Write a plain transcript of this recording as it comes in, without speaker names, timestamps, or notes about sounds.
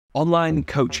Online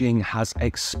coaching has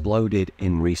exploded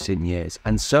in recent years,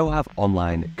 and so have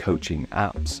online coaching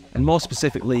apps. And more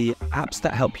specifically, apps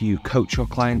that help you coach your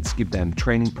clients, give them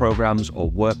training programs or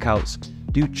workouts,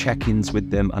 do check-ins with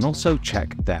them, and also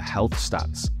check their health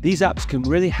stats. These apps can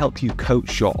really help you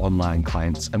coach your online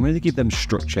clients and really give them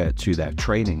structure to their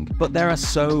training. But there are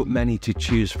so many to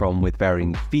choose from with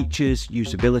varying features,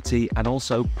 usability, and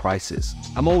also prices.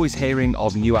 I'm always hearing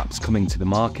of new apps coming to the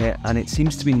market, and it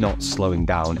seems to be not slowing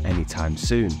down anytime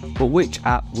soon. But which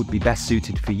app would be best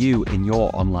suited for you in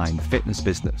your online fitness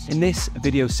business? In this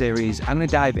video series, I'm going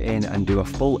to dive in and do a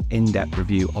full in-depth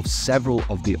review of several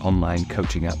of the online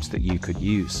coaching apps that you could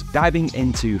use, diving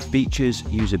into features,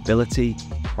 usability,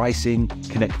 pricing,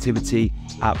 connectivity,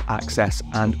 app access,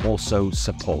 and also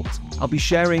support. I'll be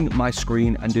sharing my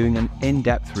screen and doing an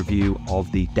in-depth review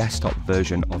of the desktop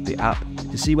version of the app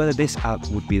to see whether this app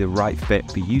would be the right fit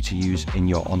for you to use in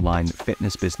your online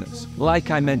fitness business. Like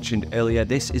I mentioned earlier,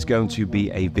 this is going to be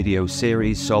a video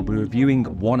series, so I'll be reviewing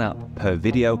one app per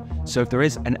video. So if there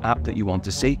is an app that you want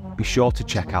to see, be sure to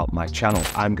check out my channel.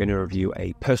 I'm going to review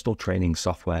a personal training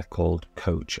software called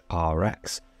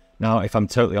CoachRX. Now, if I'm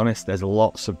totally honest, there's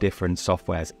lots of different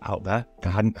softwares out there. I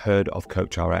hadn't heard of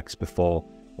CoachRX before.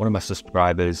 One of my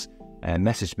subscribers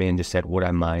messaged me and just said, would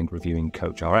I mind reviewing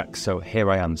CoachRX? So here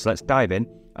I am. So let's dive in.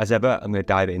 As ever, I'm going to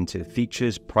dive into the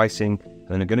features, pricing, and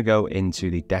then I'm going to go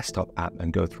into the desktop app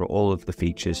and go through all of the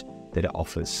features that it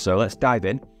offers. So let's dive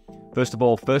in. First of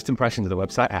all, first impressions of the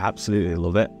website, I absolutely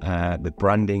love it. The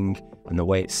branding and the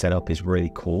way it's set up is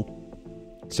really cool.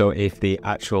 So if the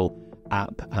actual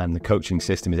app and the coaching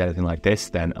system is anything like this,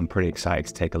 then I'm pretty excited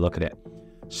to take a look at it.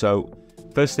 So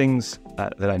first things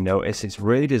that I notice, it's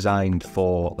really designed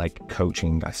for like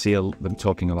coaching. I see them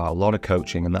talking about a lot of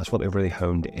coaching, and that's what they've really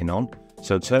honed in on.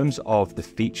 So in terms of the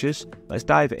features, let's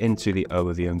dive into the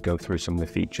overview and go through some of the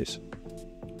features.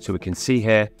 So we can see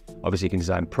here, obviously you can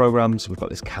design programs. We've got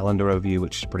this calendar overview,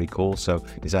 which is pretty cool. So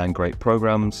design great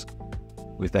programs.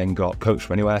 We've then got Coach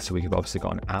from Anywhere, so we've obviously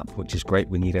got an app, which is great.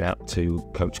 We need an app to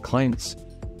coach clients.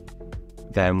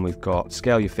 Then we've got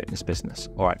Scale Your Fitness Business.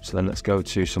 All right, so then let's go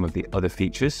to some of the other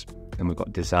features. Then we've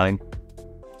got Design.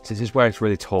 So this is where it's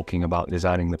really talking about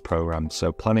designing the program.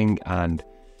 So planning and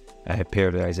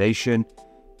periodization.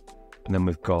 And then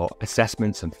we've got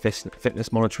assessments and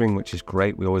fitness monitoring, which is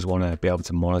great. We always want to be able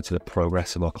to monitor the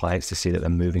progress of our clients to see that they're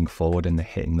moving forward and they're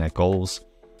hitting their goals.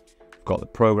 We've got the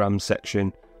program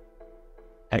section,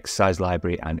 exercise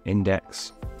library and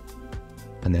index,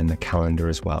 and then the calendar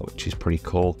as well, which is pretty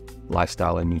cool.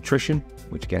 Lifestyle and nutrition,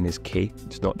 which again is key.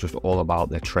 It's not just all about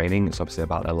their training, it's obviously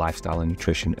about their lifestyle and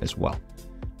nutrition as well.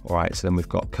 All right, so then we've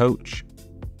got Coach.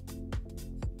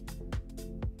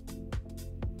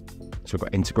 So we've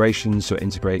got integrations, so it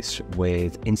integrates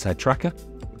with Inside Tracker,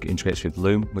 it integrates with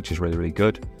Loom, which is really, really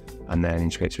good, and then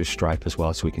integrates with Stripe as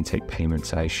well, so we can take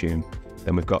payments, I assume.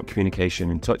 Then we've got communication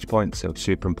and touch points, so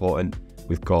super important.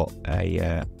 We've got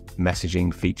a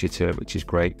messaging feature to it, which is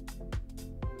great.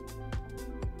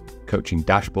 Coaching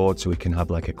dashboard, so we can have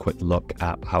like a quick look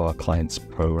at how our clients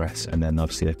progress, and then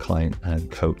obviously the client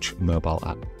and coach mobile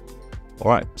app.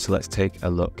 All right, so let's take a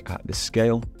look at the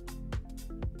scale.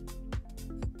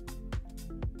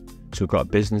 So we've got a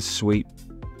business suite,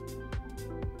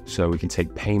 so we can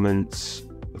take payments.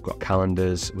 We've got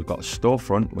calendars. We've got a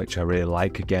storefront, which I really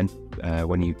like. Again,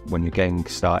 when you're getting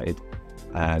started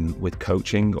with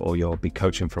coaching, or you'll be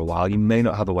coaching for a while, you may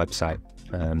not have a website.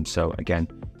 So again,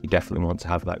 you definitely want to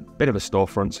have that bit of a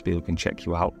storefront so people can check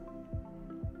you out.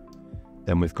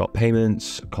 Then we've got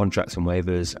payments, contracts and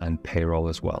waivers, and payroll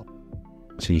as well.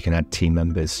 So you can add team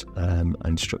members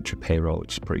and structure payroll,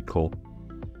 which is pretty cool.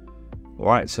 All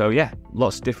right, so yeah,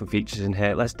 lots of different features in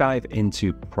here. Let's dive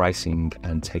into pricing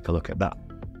and take a look at that.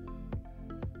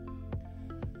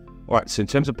 All right, so in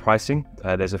terms of pricing,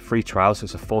 there's a free trial. So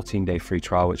it's a 14-day free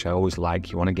trial, which I always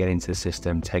like. You want to get into the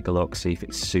system, take a look, see if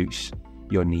it suits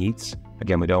your needs.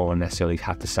 Again, we don't want to necessarily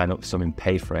have to sign up for something and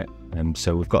pay for it.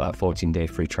 So we've got that 14-day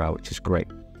free trial, which is great.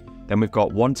 Then we've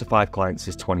got 1 to 5 clients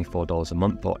is $24 a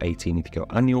month, or $18 if you go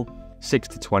annual. 6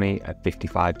 to 20 at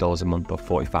 $55 a month, or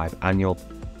 $45 annual.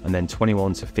 And then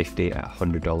 21 to 50 at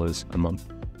 $100 a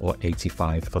month, or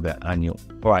 $85 for the annual.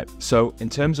 All right, so in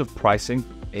terms of pricing,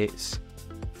 it's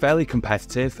fairly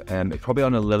competitive. It's probably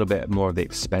on a little bit more of the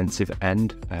expensive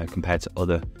end compared to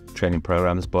other training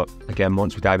programs, but again,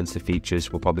 once we dive into the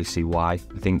features, we'll probably see why.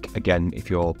 I think again, if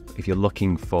you're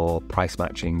looking for price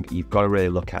matching, you've got to really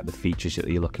look at the features that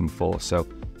you're looking for. So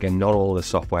again, not all the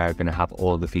software are going to have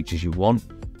all of the features you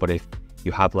want, but if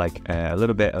you have like a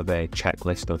little bit of a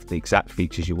checklist of the exact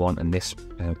features you want, and this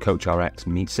CoachRX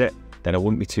meets it, then I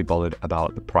wouldn't be too bothered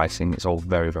about the pricing. It's all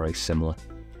very, very similar.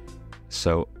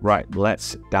 So, right,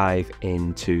 let's dive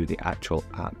into the actual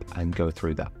app and go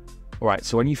through that. All right,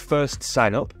 so when you first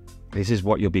sign up, this is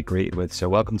what you'll be greeted with. So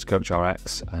welcome to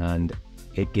CoachRX, and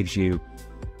it gives you,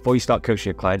 before you start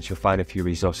coaching your clients, you'll find a few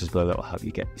resources below that will help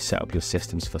you set up your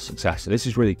systems for success. So this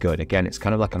is really good. Again, it's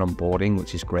kind of like an onboarding,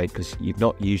 which is great because you've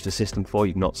not used the system before,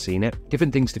 you've not seen it.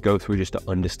 Different things to go through just to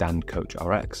understand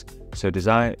CoachRX. So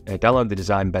download the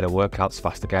Design Better Workouts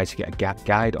Faster guide to get a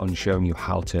guide on showing you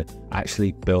how to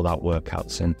actually build out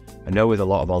workouts. And I know with a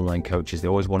lot of online coaches, they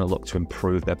always want to look to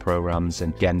improve their programs.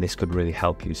 And again, this could really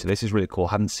help you. So this is really cool.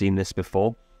 I haven't seen this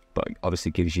before, but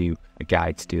obviously gives you a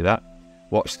guide to do that.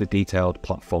 Watch the detailed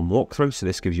platform walkthrough. So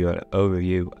this gives you an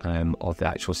overview of the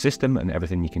actual system and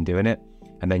everything you can do in it.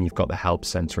 And then you've got the help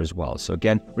center as well. So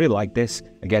again, really like this.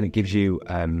 Again, it gives you,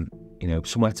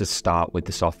 somewhere to start with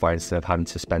the software instead of having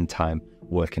to spend time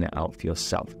working it out for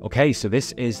yourself. Okay, so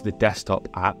this is the desktop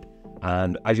app.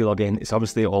 And as you log in, it's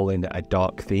obviously all in a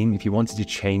dark theme. If you wanted to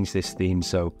change this theme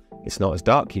so it's not as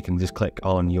dark, you can just click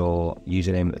on your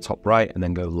username at the top right and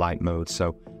then go light mode.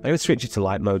 So I'm going to switch it to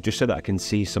light mode just so that I can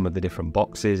see some of the different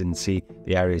boxes and see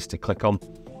the areas to click on.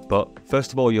 But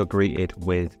first of all, you're greeted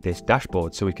with this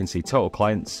dashboard. So we can see total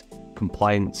clients,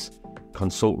 compliance,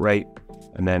 consult rate,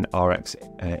 and then RX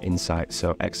insights.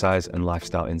 So exercise and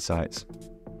lifestyle insights.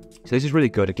 So this is really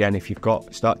good. Again, if you've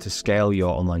start to scale your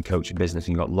online coaching business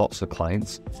and you've got lots of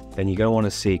clients, then you're going to want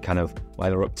to see kind of where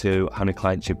they're up to, how many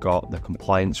clients you've got, the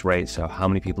compliance rate, so how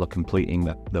many people are completing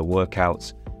the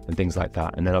workouts and things like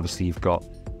that. And then obviously you've got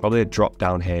probably a drop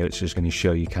down here, which is going to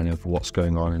show you kind of what's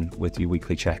going on with your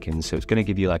weekly check-ins. So it's going to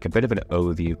give you like a bit of an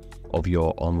overview of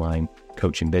your online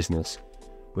coaching business.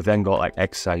 We've then got like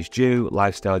exercise due,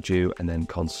 lifestyle due, and then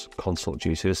consult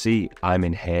due. So you'll see I'm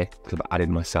in here because I've added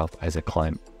myself as a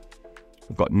client.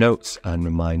 We've got notes and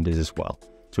reminders as well.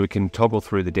 So we can toggle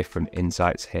through the different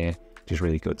insights here, which is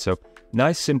really good. So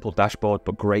nice, simple dashboard,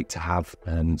 but great to have,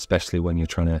 especially when you're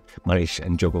trying to manage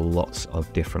and juggle lots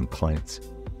of different clients.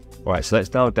 All right, so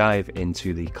let's now dive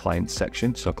into the clients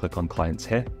section. So I'll click on clients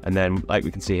here. And then like we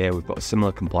can see here, we've got a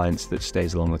similar compliance that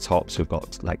stays along the top. So we've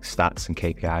got like stats and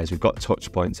KPIs. We've got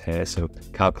touch points here. So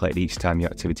calculate each time you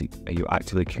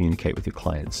actively communicate with your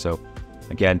clients. So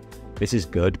again, this is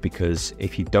good because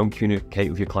if you don't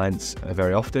communicate with your clients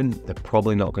very often, they're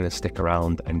probably not going to stick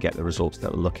around and get the results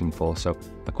that they're looking for. So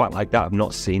I quite like that. I've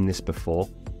not seen this before.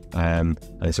 And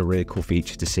it's a really cool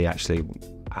feature to see actually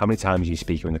how many times you're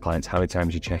speaking with the clients, how many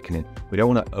times you're checking in. We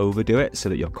don't want to overdo it so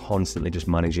that you're constantly just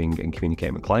managing and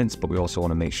communicating with clients, but we also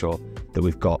want to make sure that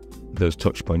we've got those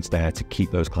touch points there to keep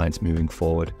those clients moving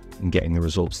forward and getting the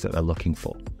results that they're looking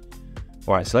for.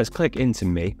 All right, so let's click into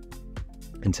me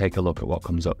and take a look at what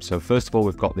comes up. So first of all,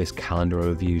 we've got this calendar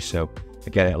overview. So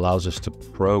again, it allows us to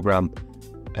program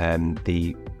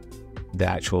the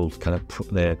actual kind of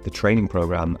the training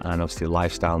program and obviously the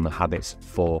lifestyle and the habits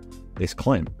for this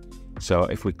client. So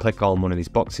if we click on one of these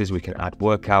boxes, we can add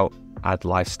workout, add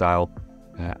lifestyle,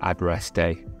 add rest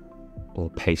day,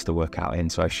 or paste the workout in.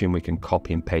 So I assume we can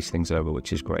copy and paste things over,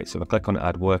 which is great. So if I click on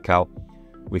add workout,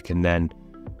 we can then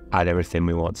add everything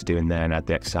we want to do in there and add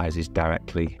the exercises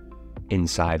directly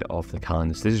inside of the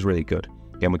calendar. So this is really good.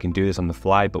 Again, we can do this on the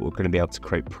fly, but we're going to be able to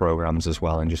create programs as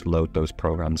well and just load those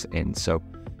programs in. So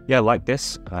yeah, I like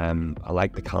this. I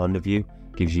like the calendar view.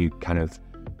 Gives you kind of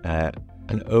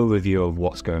an overview of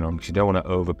what's going on because you don't want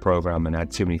to over program and add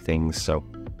too many things. So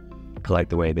I like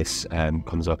the way this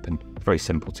comes up and very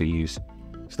simple to use.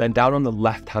 So then down on the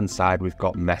left hand side, we've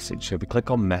got message. So if we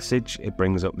click on message, it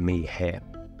brings up me here.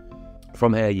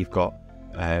 From here, you've got,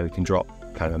 we can drop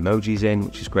kind of emojis in,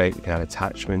 which is great. We can add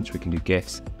attachments, we can do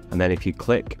GIFs. And then if you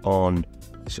click on,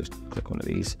 let's just click one of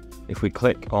these. If we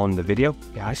click on the video,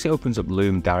 it actually opens up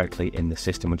Loom directly in the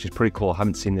system, which is pretty cool. I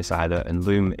haven't seen this either. And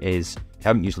Loom is, if you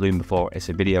haven't used Loom before, it's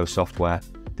a video software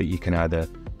that you can either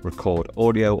record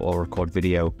audio or record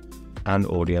video and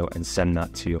audio and send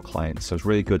that to your clients. So it's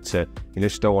really good to, you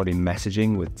just don't want to be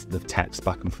messaging with the text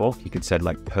back and forth. You could send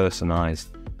like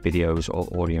personalized videos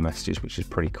or audio messages, which is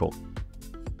pretty cool.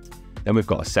 Then we've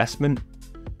got assessment.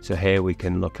 So here we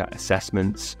can look at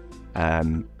assessments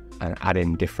and add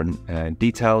in different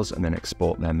details and then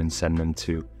export them and send them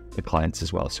to the clients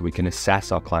as well. So we can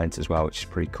assess our clients as well, which is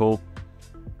pretty cool.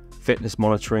 Fitness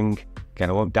monitoring.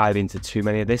 Again, I won't dive into too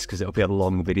many of this because it'll be a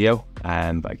long video.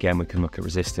 But again, we can look at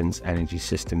resistance, energy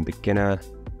system beginner.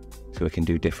 So we can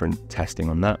do different testing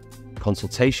on that.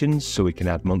 Consultations. So we can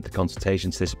add monthly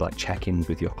consultations. This is like check-ins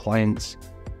with your clients.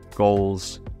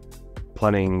 Goals.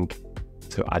 Planning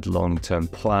to add long-term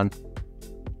plan.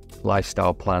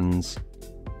 Lifestyle plans.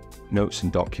 Notes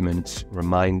and documents.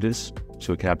 Reminders.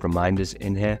 So we can add reminders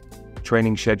in here.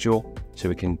 Training schedule. So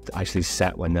we can actually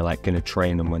set when they're like going to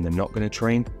train and when they're not going to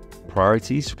train.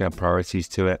 Priorities, we can have priorities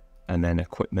to it, and then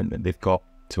equipment that they've got,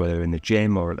 to whether in the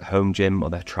gym or at the home gym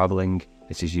or they're traveling.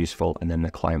 This is useful. And then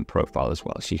the client profile as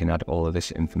well. So you can add all of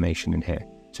this information in here.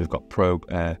 So we've got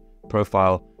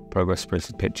profile, progress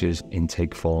pictures,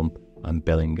 intake form, and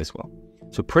billing as well.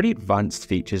 So pretty advanced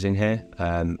features in here.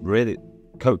 Really,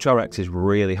 CoachRX is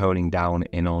really honing down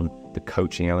in on the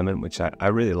coaching element, which I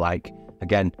really like.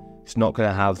 Again, it's not going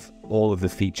to have all of the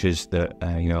features that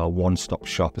a one-stop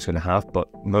shop is going to have, but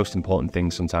most important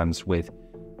thing sometimes with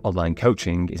online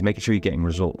coaching is making sure you're getting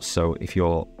results. So if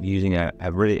you're using a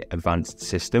really advanced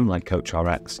system like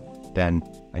CoachRX, and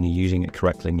you're using it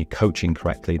correctly and you're coaching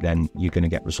correctly, then you're going to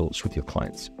get results with your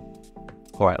clients.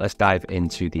 All right, let's dive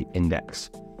into the index.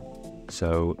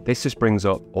 So this just brings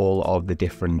up all of the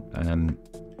different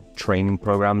training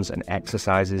programs and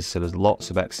exercises. So there's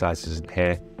lots of exercises in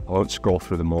here. I won't scroll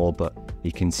through them all, but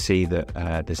you can see that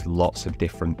there's lots of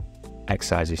different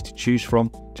exercises to choose from.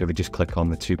 So if we just click on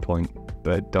the 2-point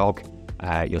bird dog,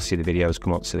 you'll see the videos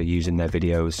come up. So they're using their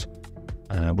videos,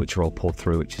 which are all pulled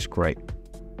through, which is great.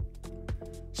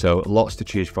 So lots to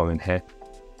choose from in here.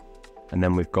 And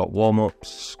then we've got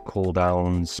warm-ups,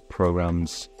 cool-downs,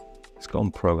 programs. Let's go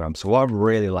on programs. So what I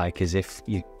really like is if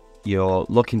you're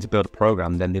looking to build a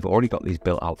program, then they've already got these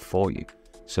built out for you.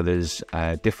 So there's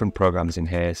different programs in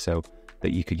here so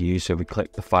that you could use. So if we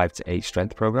click the 5 to 8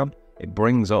 strength program, it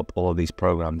brings up all of these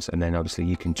programs, and then obviously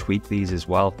you can tweak these as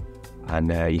well,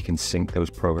 and you can sync those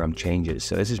program changes.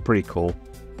 So this is pretty cool.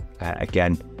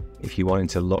 Again, if you wanted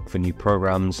to look for new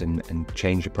programs and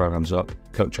change your programs up,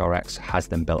 CoachRX has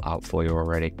them built out for you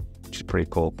already, which is pretty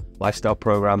cool. Lifestyle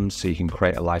programs, so you can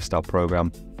create a lifestyle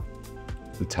program.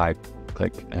 We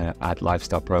click add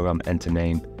lifestyle program, enter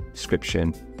name,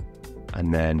 description,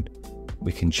 and then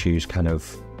we can choose kind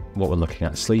of what we're looking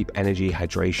at: sleep, energy,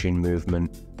 hydration,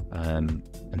 movement, and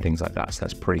things like that. So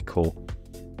that's pretty cool.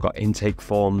 We've got intake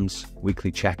forms,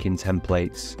 weekly check-in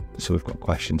templates. So we've got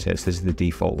questions here. So this is the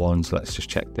default one. So let's just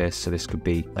check this. So this could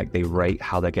be like they rate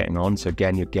how they're getting on. So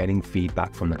again, you're getting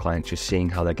feedback from the clients, just seeing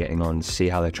how they're getting on, see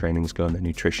how their training's going, their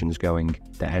nutrition's going,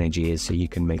 their energy is, so you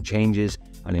can make changes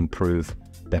and improve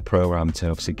their program to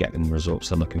obviously get them the results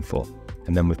they're looking for.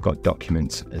 And then we've got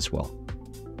documents as well.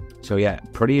 So yeah,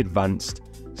 pretty advanced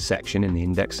section in the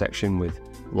index section with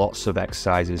lots of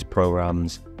exercises,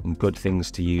 programs, and good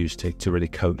things to use to really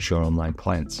coach your online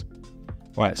clients.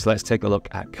 All right, so let's take a look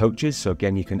at coaches. So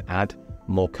again, you can add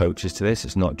more coaches to this.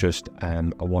 It's not just a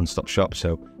one-stop shop.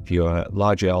 So if you're a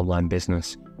larger online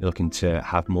business, you're looking to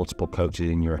have multiple coaches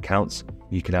in your accounts,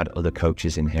 you can add other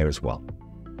coaches in here as well.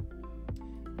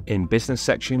 In business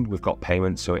section, we've got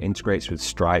payments. So it integrates with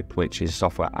Stripe, which is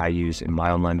software I use in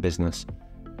my online business.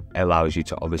 It allows you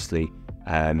to obviously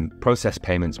process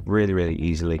payments really, really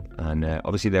easily. And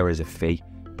obviously there is a fee,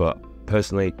 but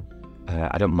personally,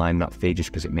 I don't mind that fee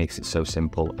just because it makes it so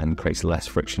simple and creates less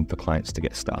friction for clients to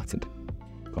get started.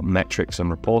 Got metrics and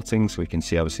reporting, so we can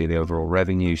see obviously the overall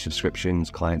revenue,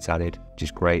 subscriptions, clients added, which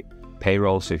is great.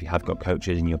 Payroll, so if you have got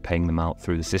coaches and you're paying them out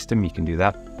through the system, you can do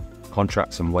that.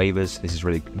 Contracts and waivers, this is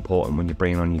really important when you're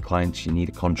bringing on your clients. You need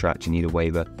a contract, you need a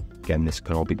waiver. Again, this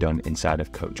can all be done inside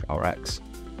of CoachRX.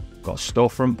 Got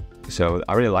storefront, so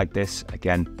I really like this.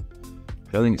 Again,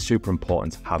 I don't think it's super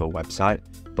important to have a website,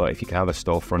 but if you can have a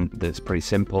storefront that's pretty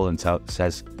simple and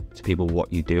says to people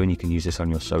what you do, and you can use this on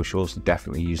your socials,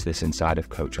 definitely use this inside of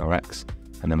CoachRX.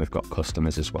 And then we've got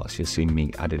customers as well, so you'll see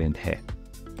me added in here.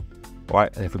 All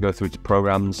right, and if we go through to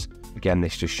programs, again,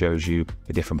 this just shows you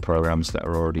the different programs that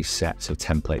are already set, so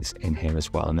templates in here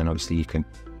as well. And then obviously you can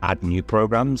add new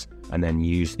programs and then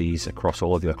use these across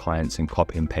all of your clients and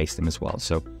copy and paste them as well.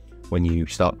 So when you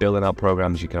start building out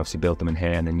programs, you can obviously build them in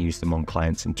here and then use them on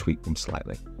clients and tweak them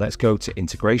slightly. Let's go to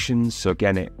integrations. So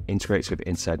again, it integrates with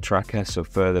Inside Tracker. So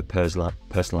further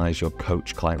personalize your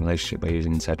coach-client relationship by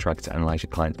using Inside Tracker to analyze your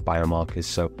client's biomarkers.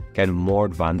 So again, more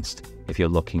advanced if you're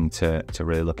looking to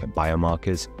really look at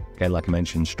biomarkers. Again, like I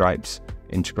mentioned, Stripes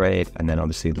integrated, and then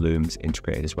obviously Loom's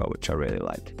integrated as well, which I really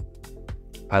like.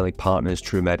 Finally, partners,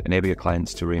 TrueMed, enable your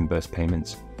clients to reimburse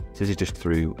payments. So this is just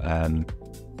through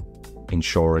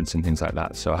insurance and things like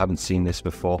that. So I haven't seen this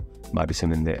before. It might be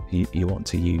something that you want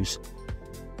to use.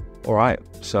 All right,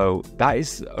 so that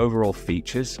is overall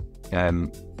features.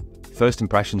 First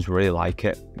impressions, really like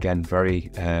it. Again,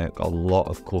 got a lot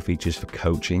of cool features for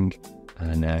coaching,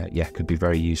 and yeah, could be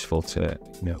very useful to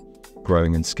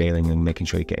growing and scaling and making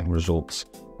sure you're getting results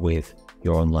with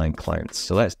your online clients.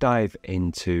 So let's dive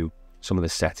into some of the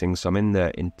settings. So I'm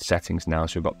in settings now.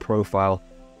 So we've got profile,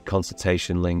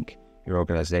 consultation link, your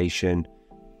organization.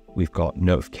 We've got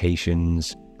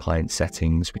notifications, client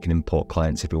settings. We can import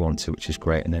clients if we want to, which is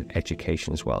great. And then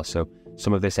education as well. So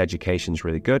some of this education is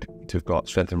really good. So we've got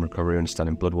strength and recovery,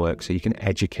 understanding blood work. So you can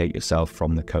educate yourself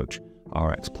from the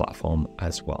CoachRX platform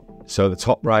as well. So at the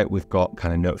top right, we've got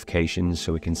kind of notifications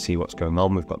so we can see what's going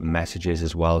on. We've got the messages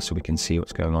as well, so we can see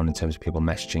what's going on in terms of people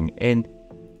messaging in.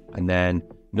 And then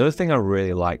another thing I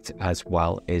really liked as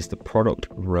well is the product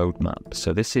roadmap.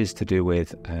 So this is to do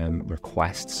with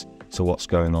requests. So what's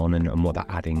going on and what they're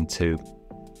adding to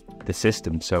the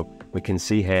system. So we can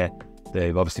see here,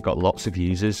 they've obviously got lots of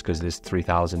users because there's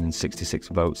 3,066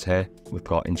 votes here. We've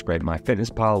got integrated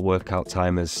MyFitnessPal, workout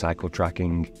timers, cycle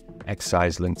tracking,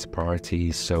 exercise linked to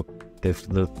priorities. So there's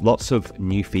lots of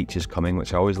new features coming,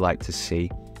 which I always like to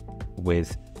see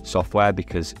with software,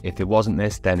 because if it wasn't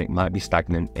this, then it might be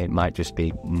stagnant. It might just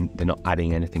be they're not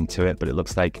adding anything to it, but it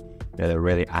looks like they're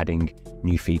really adding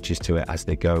new features to it as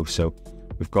they go. So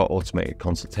we've got automated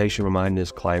consultation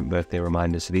reminders, client birthday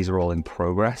reminders. So these are all in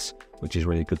progress, which is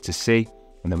really good to see.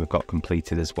 And then we've got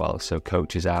completed as well. So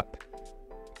Coach's app,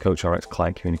 CoachRX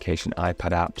client communication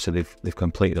iPad app. So they've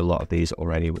completed a lot of these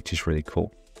already, which is really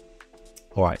cool.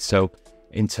 All right, so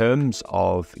in terms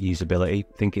of usability,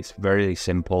 I think it's very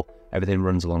simple. Everything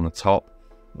runs along the top.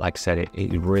 Like I said,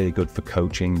 it's really good for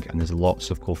coaching, and there's lots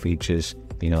of cool features,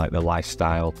 like the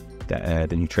lifestyle,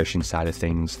 the nutrition side of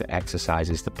things, the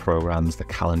exercises, the programs, the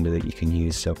calendar that you can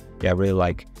use. So yeah, I really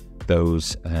like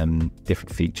those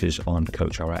different features on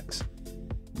CoachRX.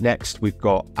 Next, we've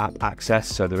got app access.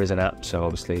 So there is an app. So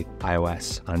obviously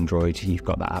iOS, Android, you've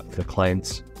got that app for the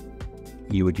clients.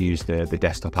 You would use the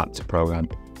desktop app to program.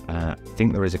 I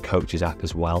think there is a Coach's app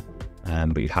as well,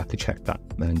 but you'd have to check that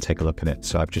and take a look at it.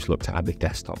 So I've just looked at the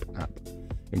desktop app.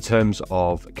 In terms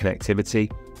of connectivity,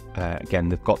 again,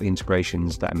 they've got the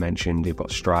integrations that I mentioned. They've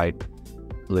got Stripe,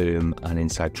 Loom, and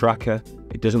Inside Tracker.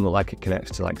 It doesn't look like it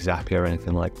connects to like Zapier or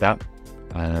anything like that,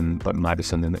 but it might be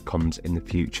something that comes in the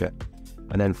future.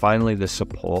 And then finally, the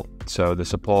support. So the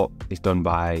support is done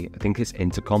by, I think it's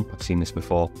Intercom. I've seen this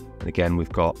before. And again, we've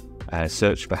got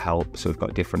search for help. So we've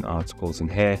got different articles in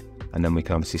here, and then we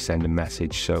can obviously send a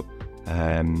message. So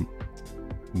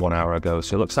 1 hour ago.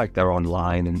 So it looks like they're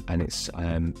online, and it's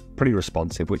pretty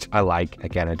responsive, which I like.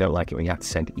 Again, I don't like it when you have to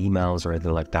send emails or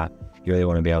anything like that. You really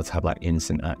want to be able to have like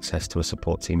instant access to a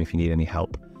support team if you need any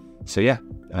help. So yeah,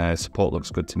 support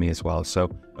looks good to me as well. So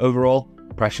overall,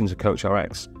 impressions of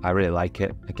CoachRX, I really like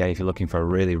it. Again, if you're looking for a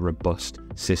really robust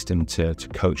system to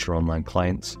coach your online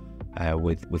clients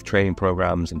with training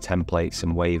programs and templates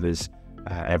and waivers,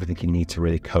 everything you need to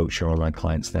really coach your online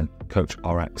clients, then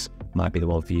CoachRX might be the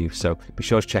one for you. So be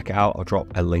sure to check it out. I'll drop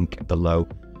a link below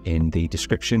in the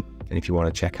description. And if you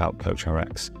want to check out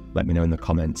CoachRX, let me know in the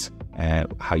comments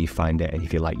how you find it and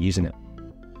if you like using it.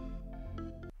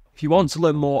 If you want to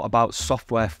learn more about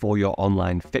software for your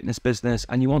online fitness business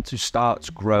and you want to start,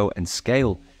 grow, and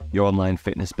scale your online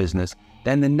fitness business,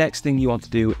 then the next thing you want to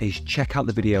do is check out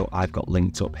the video I've got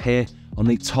linked up here on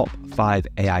the top 5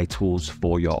 AI tools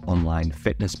for your online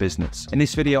fitness business. In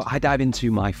this video, I dive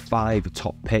into my 5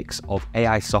 top picks of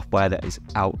AI software that is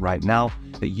out right now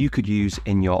that you could use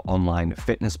in your online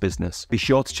fitness business. Be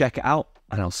sure to check it out,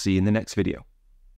 and I'll see you in the next video.